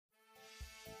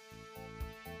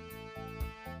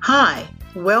Hi,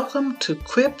 welcome to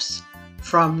Quips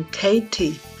from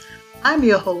KT. I'm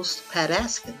your host, Pat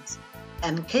Askins,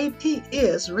 and KT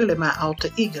is really my alter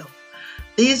ego.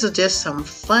 These are just some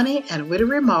funny and witty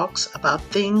remarks about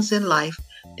things in life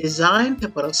designed to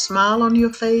put a smile on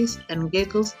your face and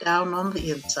giggles down on the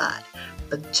inside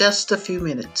for just a few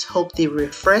minutes. Hope they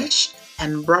refresh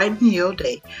and brighten your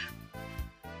day.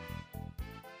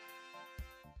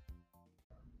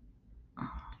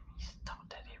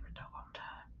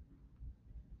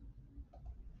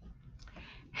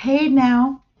 Hey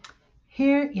now,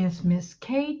 here is Miss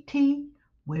KT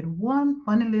with one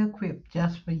funny little quip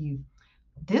just for you.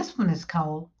 This one is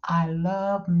called I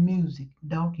Love Music,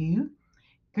 Don't You?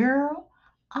 Girl,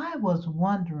 I was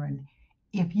wondering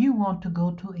if you want to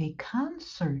go to a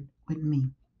concert with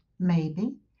me.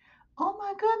 Maybe. Oh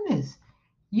my goodness,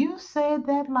 you said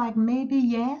that like maybe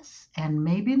yes and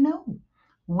maybe no.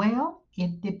 Well,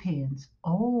 it depends.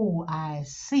 Oh, I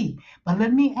see. But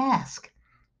let me ask,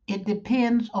 it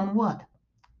depends on what?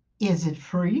 Is it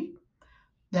free?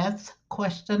 That's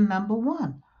question number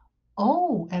one.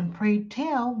 Oh, and pray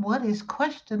tell, what is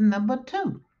question number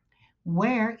two?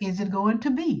 Where is it going to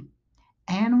be?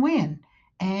 And when?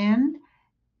 And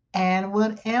and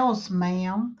what else,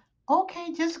 ma'am?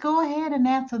 Okay, just go ahead and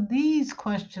answer these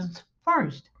questions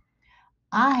first.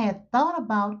 I had thought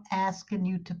about asking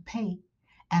you to pay,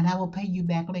 and I will pay you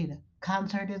back later.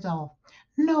 Concert is off.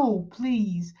 No,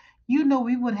 please. You know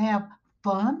we would have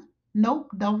fun. Nope,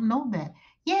 don't know that.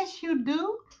 Yes, you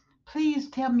do. Please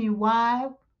tell me why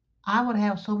I would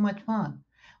have so much fun.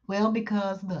 Well,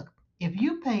 because look, if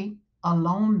you pay,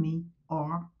 loan me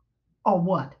or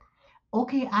what?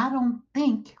 Okay, I don't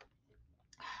think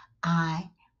I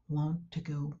want to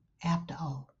go after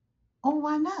all. Oh,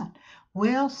 why not?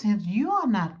 Well, since you are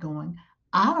not going,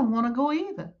 I don't want to go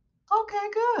either. Okay,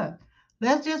 good.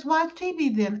 Let's just watch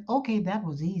TV then. Okay, that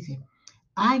was easy.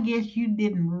 I guess you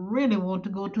didn't really want to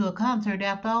go to a concert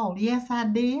after all. Yes, I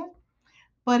did.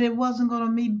 But it wasn't going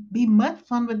to be much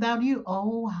fun without you.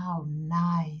 Oh, how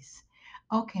nice.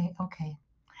 Okay, okay.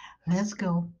 Let's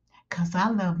go. Because I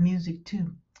love music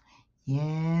too.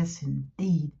 Yes,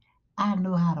 indeed. I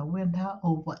know how to win her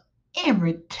over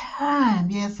every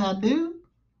time. Yes, I do.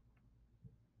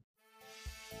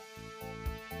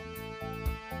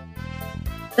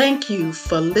 Thank you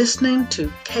for listening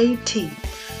to KT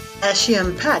as she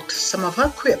unpacked some of her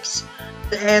quips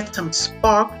to add some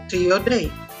spark to your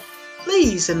day.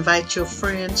 Please invite your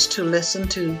friends to listen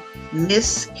to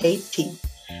Miss KT.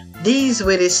 These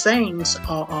witty sayings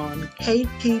are on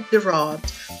KT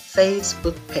Gerard's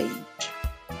Facebook page.